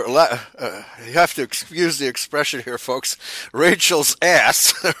have to excuse the expression here, folks, Rachel's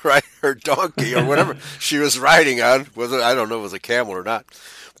ass, right, her donkey or whatever she was riding on, whether I don't know if it was a camel or not.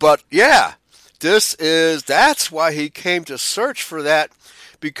 But yeah, that's why he came to search for that,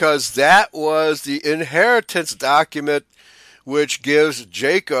 because that was the inheritance document which gives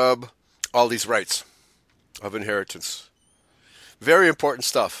Jacob all these rights of inheritance. Very important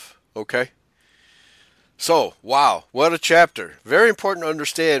stuff, okay? So, wow, what a chapter. Very important to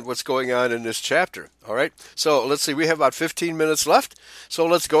understand what's going on in this chapter, all right? So, let's see, we have about 15 minutes left, so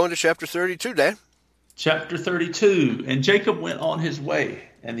let's go into chapter 32, Dan. Chapter 32, And Jacob went on his way,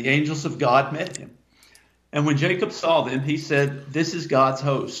 and the angels of God met him. And when Jacob saw them, he said, This is God's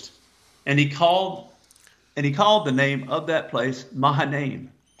host. And he called the name of that place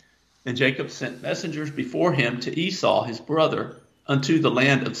Mahanaim. And Jacob sent messengers before him to Esau his brother unto the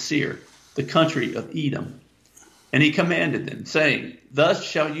land of Seir, the country of Edom. And he commanded them, saying, Thus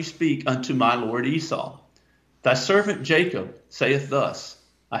shall you speak unto my lord Esau. Thy servant Jacob saith thus,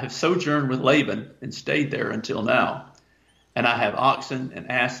 I have sojourned with Laban, and stayed there until now. And I have oxen and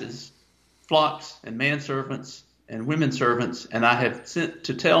asses, flocks and manservants and women servants, and I have sent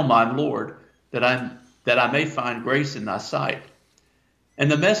to tell my lord that I may find grace in thy sight. And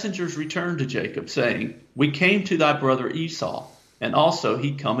the messengers returned to Jacob, saying, We came to thy brother Esau, and also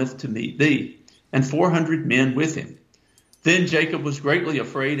he cometh to meet thee, and 400 men with him. Then Jacob was greatly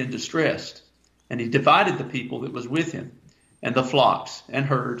afraid and distressed, and he divided the people that was with him, and the flocks and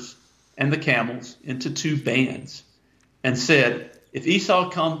herds and the camels into 2 bands, and said, If Esau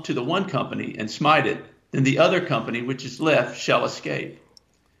come to the one company and smite it, then the other company which is left shall escape.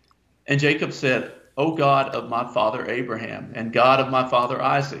 And Jacob said, O God of my father Abraham, and God of my father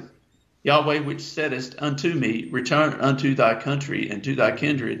Isaac, Yahweh, which saidest unto me, Return unto thy country and to thy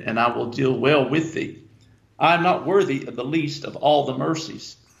kindred, and I will deal well with thee. I am not worthy of the least of all the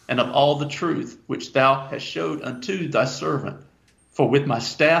mercies and of all the truth which thou hast showed unto thy servant. For with my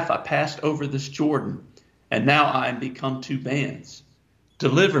staff I passed over this Jordan, and now I am become 2 bands.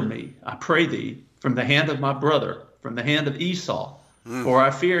 Deliver me, I pray thee, from the hand of my brother, from the hand of Esau, for I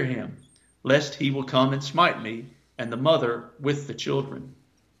fear him, lest he will come and smite me, and the mother with the children.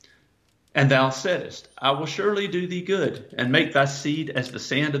 And thou saidest, I will surely do thee good, and make thy seed as the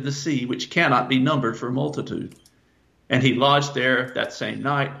sand of the sea, which cannot be numbered for multitude. And he lodged there that same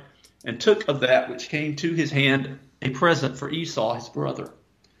night, and took of that which came to his hand a present for Esau his brother,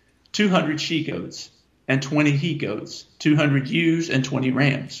 200 she-goats, and 20 he-goats, 200 ewes, and 20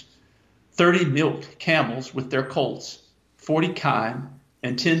 rams, 30 milk camels with their colts, 40 kine,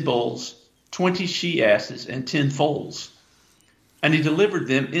 and 10 bulls, 20 she-asses, and 10 foals. And he delivered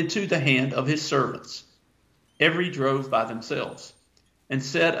them into the hand of his servants, every drove by themselves, and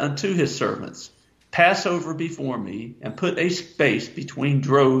said unto his servants, Pass over before me, and put a space between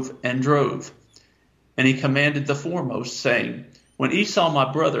drove and drove. And he commanded the foremost, saying, When Esau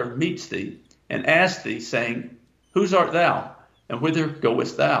my brother meets thee, and asks thee, saying, Whose art thou, and whither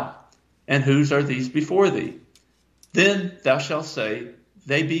goest thou? And whose are these before thee? Then thou shalt say,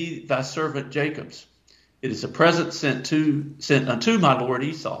 They be thy servant Jacob's. It is a present sent unto my lord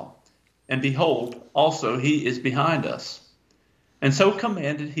Esau. And behold, also he is behind us. And so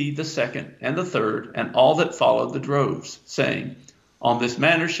commanded he the second and the third, and all that followed the droves, saying, On this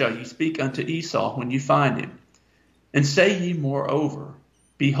manner shall ye speak unto Esau when you find him. And say ye moreover,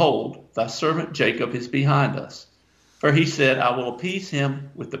 Behold, thy servant Jacob is behind us. For he said, I will appease him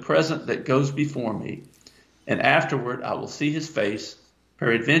with the present that goes before me, and afterward I will see his face.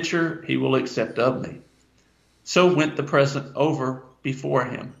 Peradventure he will accept of me. So went the present over before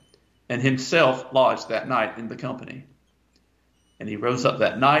him, and himself lodged that night in the company. And he rose up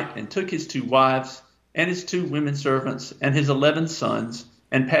that night, and took his 2 wives, and his 2 women servants, and his 11 sons,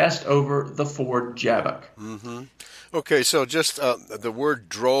 and passed over the ford Jabbok. Mm-hmm. Okay, so just the word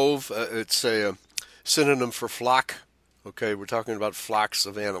drove, it's a synonym for flock. Okay, we're talking about flocks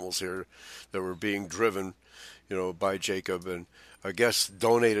of animals here that were being driven, by Jacob, and I guess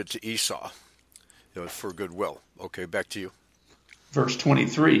donated to Esau, for goodwill. Okay, back to you. Verse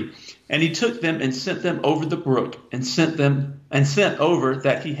 23, and he took them and sent them over the brook, and sent over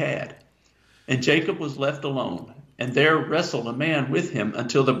that he had. And Jacob was left alone, and there wrestled a man with him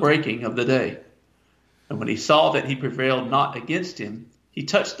until the breaking of the day. And when he saw that he prevailed not against him, he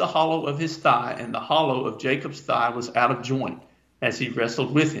touched the hollow of his thigh, and the hollow of Jacob's thigh was out of joint, as he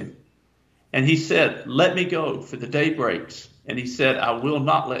wrestled with him. And he said, Let me go, for the day breaks. And he said, I will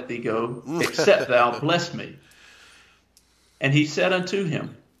not let thee go, except thou bless me. And he said unto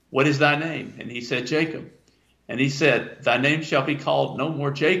him, What is thy name? And he said, Jacob. And he said, Thy name shall be called no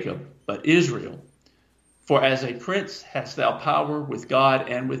more Jacob, but Israel. For as a prince hast thou power with God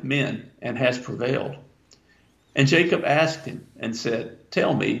and with men, and hast prevailed. And Jacob asked him, and said,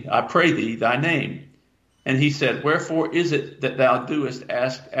 Tell me, I pray thee, thy name. And he said, Wherefore is it that thou doest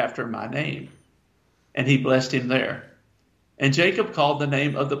ask after my name? And he blessed him there. And Jacob called the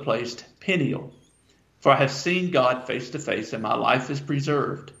name of the place Peniel. For I have seen God face to face, and my life is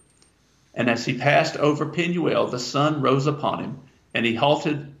preserved. And as he passed over Peniel, the sun rose upon him, and he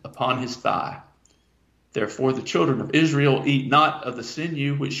halted upon his thigh. Therefore the children of Israel eat not of the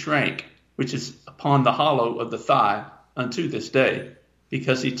sinew which shrank, which is upon the hollow of the thigh, unto this day,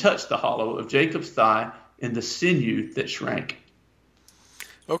 because he touched the hollow of Jacob's thigh in the sinew that shrank.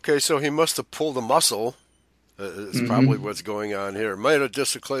 Okay, so he must have pulled a muscle. Is probably what's going on here. Might have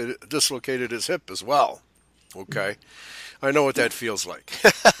dislocated his hip as well. Okay, I know what that feels like.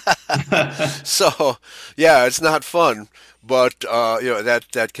 So, yeah, it's not fun, but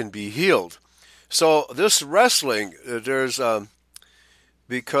that can be healed. So this wrestling, there's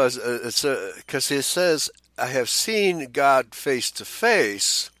because it says, I have seen God face to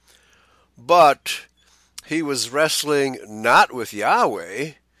face, but he was wrestling not with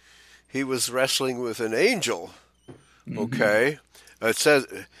Yahweh. He was wrestling with an angel. Okay? It says,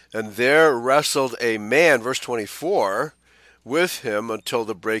 and there wrestled a man, verse 24, with him until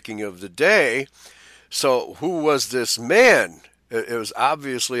the breaking of the day. So who was this man? It was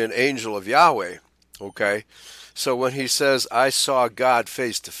obviously an angel of Yahweh. Okay? So when he says, I saw God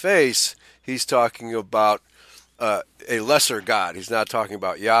face to face, he's talking about a lesser God. He's not talking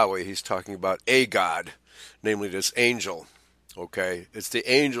about Yahweh. He's talking about a God, namely this angel. Okay, it's the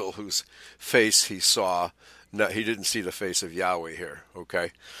angel whose face he saw. No, he didn't see the face of Yahweh here.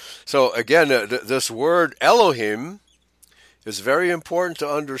 Okay, so again, this word Elohim is very important to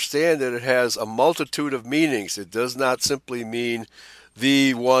understand that it has a multitude of meanings. It does not simply mean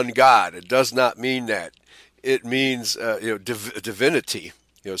the one God. It does not mean that. It means divinity.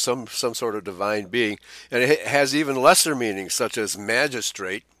 Some sort of divine being, and it has even lesser meanings such as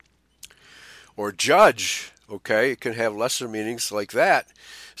magistrate or judge. Okay, it can have lesser meanings like that.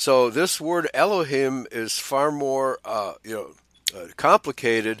 So this word Elohim is far more,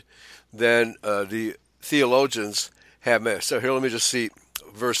 complicated than the theologians have made. So here, let me just see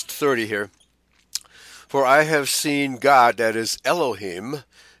verse 30 here. For I have seen God, that is Elohim,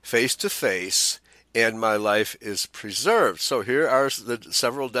 face to face, and my life is preserved. So here are the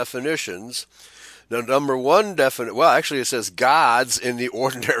several definitions. Now, number one actually it says gods in the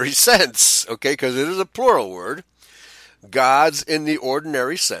ordinary sense, okay, because it is a plural word. Gods in the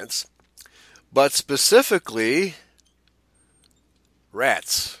ordinary sense, but specifically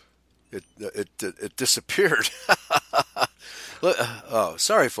rats. It disappeared. Oh,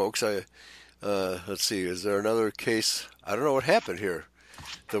 sorry, folks. Let's see. Is there another case? I don't know what happened here.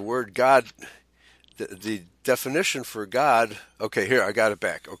 The word God, the definition for God. Okay, here I got it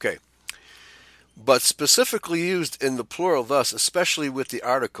back. Okay. But specifically used in the plural, thus, especially with the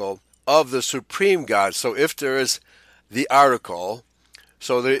article of the supreme God. So if there is the article,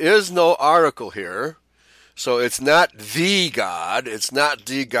 so there is no article here, so it's not the God, it's not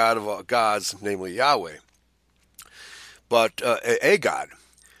the God of all gods, namely Yahweh, but a God,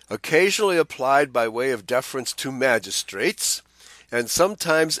 occasionally applied by way of deference to magistrates, and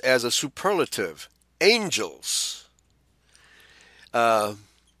sometimes as a superlative, angels,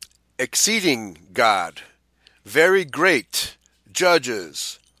 exceeding God, very great,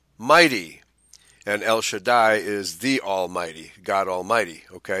 judges, mighty. And El Shaddai is the Almighty, God Almighty,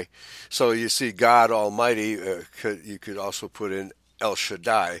 okay? So you see God Almighty, you could also put in El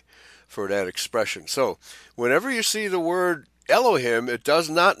Shaddai for that expression. So whenever you see the word Elohim, it does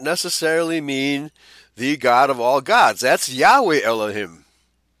not necessarily mean the God of all gods. That's Yahweh Elohim.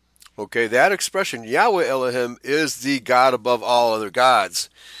 Okay, that expression, Yahweh Elohim, is the God above all other gods.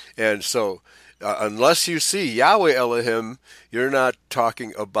 And so unless you see Yahweh Elohim, you're not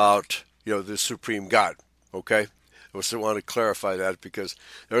talking about the supreme God, okay? I just want to clarify that because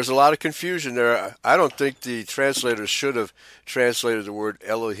there's a lot of confusion there. I don't think the translators should have translated the word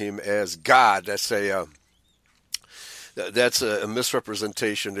Elohim as God. That's a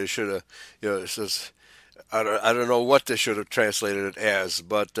misrepresentation. They should have, it says, I don't know what they should have translated it as,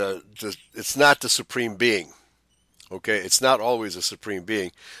 but it's not the supreme being. Okay, it's not always a supreme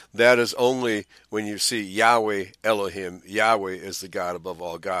being. That is only when you see Yahweh Elohim. Yahweh is the God above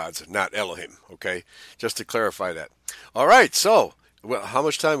all gods, not Elohim. Okay, just to clarify that. All right, so how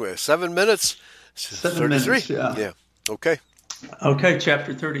much time we have? 7 minutes? 7 minutes, yeah. Yeah, okay. Okay,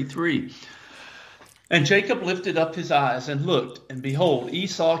 chapter 33. And Jacob lifted up his eyes and looked, and behold,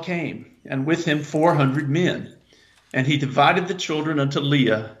 Esau came, and with him 400 men. And he divided the children unto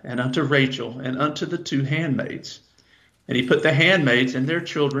Leah, and unto Rachel, and unto the 2 handmaids. And he put the handmaids and their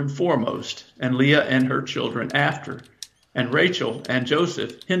children foremost, and Leah and her children after, and Rachel and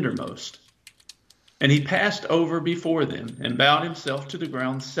Joseph hindermost. And he passed over before them, and bowed himself to the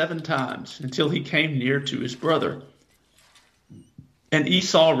ground 7 times, until he came near to his brother. And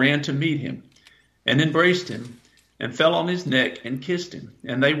Esau ran to meet him, and embraced him, and fell on his neck, and kissed him,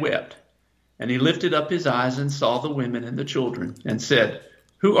 and they wept. And he lifted up his eyes, and saw the women and the children, and said,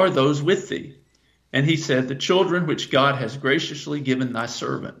 Who are those with thee? And he said, The children which God has graciously given thy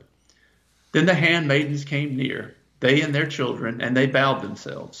servant. Then the handmaidens came near, they and their children, and they bowed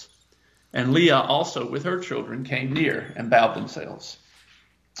themselves. And Leah also with her children came near, and bowed themselves.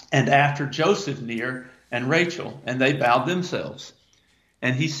 And after Joseph near, and Rachel, and they bowed themselves.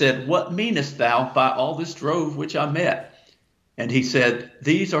 And he said, What meanest thou by all this drove which I met? And he said,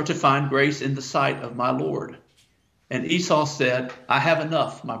 These are to find grace in the sight of my Lord. And Esau said, I have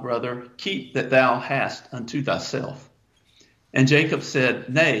enough, my brother, keep that thou hast unto thyself. And Jacob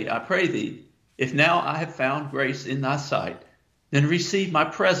said, Nay, I pray thee, if now I have found grace in thy sight, then receive my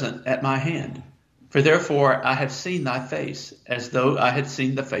present at my hand. For therefore I have seen thy face, as though I had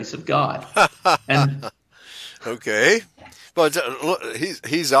seen the face of God. And okay. But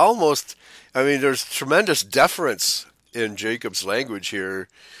he's almost, there's tremendous deference in Jacob's language here,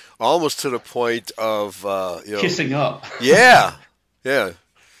 almost to the point of kissing up. Yeah.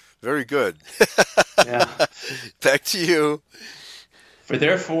 Very good. Yeah. Back to you. For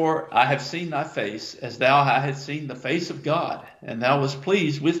therefore I have seen thy face, as thou hadst seen the face of God, and thou wast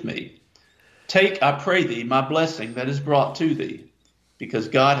pleased with me. Take, I pray thee, my blessing that is brought to thee, because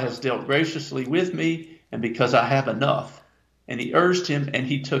God has dealt graciously with me, and because I have enough. And he urged him, and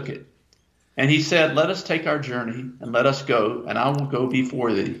he took it. And he said, Let us take our journey, and let us go, and I will go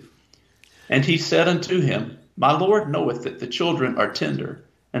before thee. And he said unto him, My Lord knoweth that the children are tender,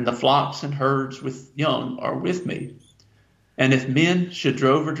 and the flocks and herds with young are with me. And if men should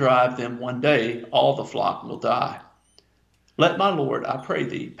drove or drive them one day, all the flock will die. Let my Lord, I pray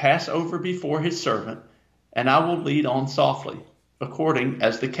thee, pass over before his servant, and I will lead on softly, according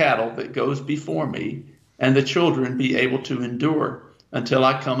as the cattle that goes before me, and the children be able to endure, until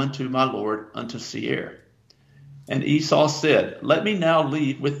I come unto my Lord unto Seir. And Esau said, Let me now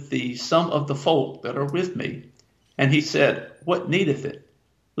leave with thee some of the folk that are with me. And he said, What needeth it?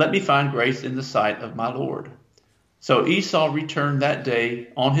 Let me find grace in the sight of my Lord. So Esau returned that day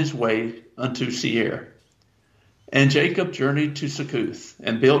on his way unto Seir. And Jacob journeyed to Succoth,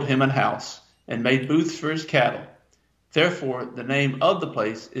 and built him an house, and made booths for his cattle. Therefore the name of the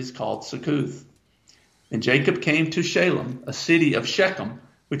place is called Succoth. And Jacob came to Shalem, a city of Shechem,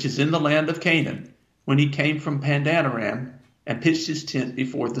 which is in the land of Canaan, when he came from Pandanaram, and pitched his tent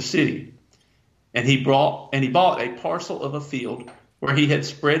before the city. And he bought a parcel of a field where he had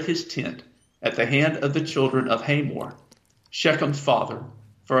spread his tent at the hand of the children of Hamor, Shechem's father,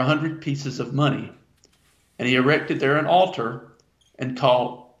 for 100 pieces of money. And he erected there an altar and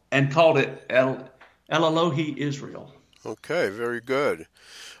called it El Elohi Israel. Okay, very good.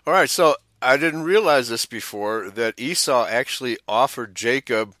 All right, so I didn't realize this before, that Esau actually offered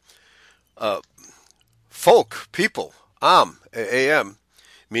Jacob people, A-M,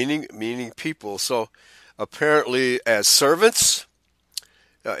 meaning people. So apparently as servants,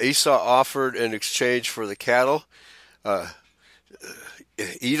 Esau offered in exchange for the cattle.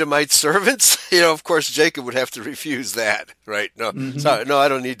 Edomite servants? Of course, Jacob would have to refuse that, right? No, sorry, no, I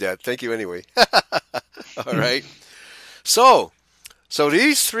don't need that. Thank you anyway. All right. So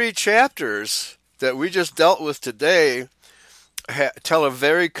these 3 chapters that we just dealt with today tell a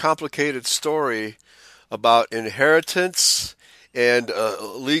very complicated story about inheritance and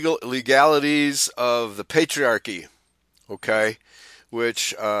legalities of the patriarchy, okay,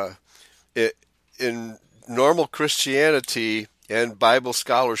 which in normal Christianity and Bible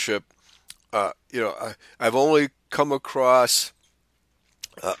scholarship, I've only come across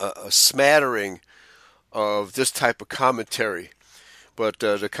a smattering of this type of commentary. But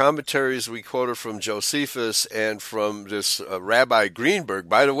the commentaries we quoted from Josephus and from this Rabbi Greenberg,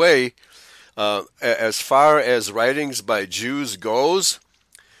 by the way, as far as writings by Jews goes,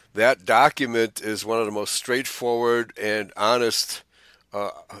 that document is one of the most straightforward and honest,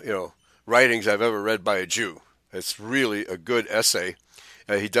 writings I've ever read by a Jew. It's really a good essay.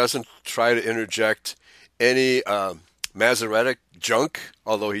 He doesn't try to interject any Masoretic junk,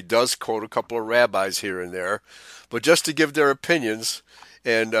 although he does quote a couple of rabbis here and there, but just to give their opinions.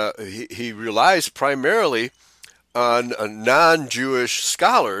 And he relies primarily on non-Jewish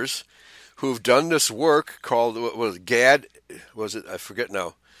scholars who've done this work called, what was it, Gad? Was it? I forget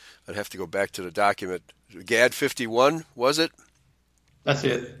now. I'd have to go back to the document. Gad 51, was it? That's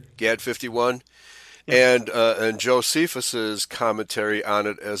it. Gad 51. Yeah. And Josephus's commentary on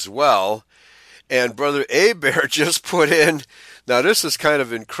it as well. And Brother Abair just put in, now this is kind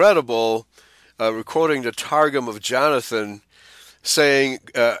of incredible, quoting the Targum of Jonathan, saying,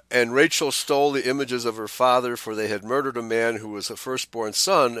 and Rachel stole the images of her father, for they had murdered a man who was a firstborn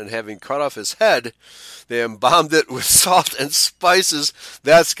son, and having cut off his head, they embalmed it with salt and spices.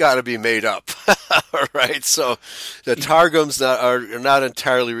 That's got to be made up. All right, so the Targums are not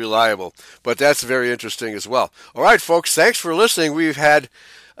entirely reliable, but that's very interesting as well. All right, folks, thanks for listening. We've had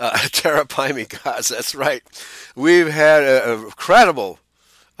Teraphim gods, that's right. We've had an incredible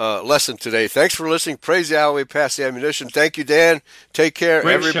lesson today. Thanks for listening. Praise Yahweh, pass the ammunition. Thank you, Dan. Take care,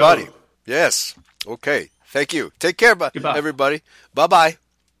 Great everybody. Show. Yes. Okay. Thank you. Take care, Goodbye. everybody. Bye-bye.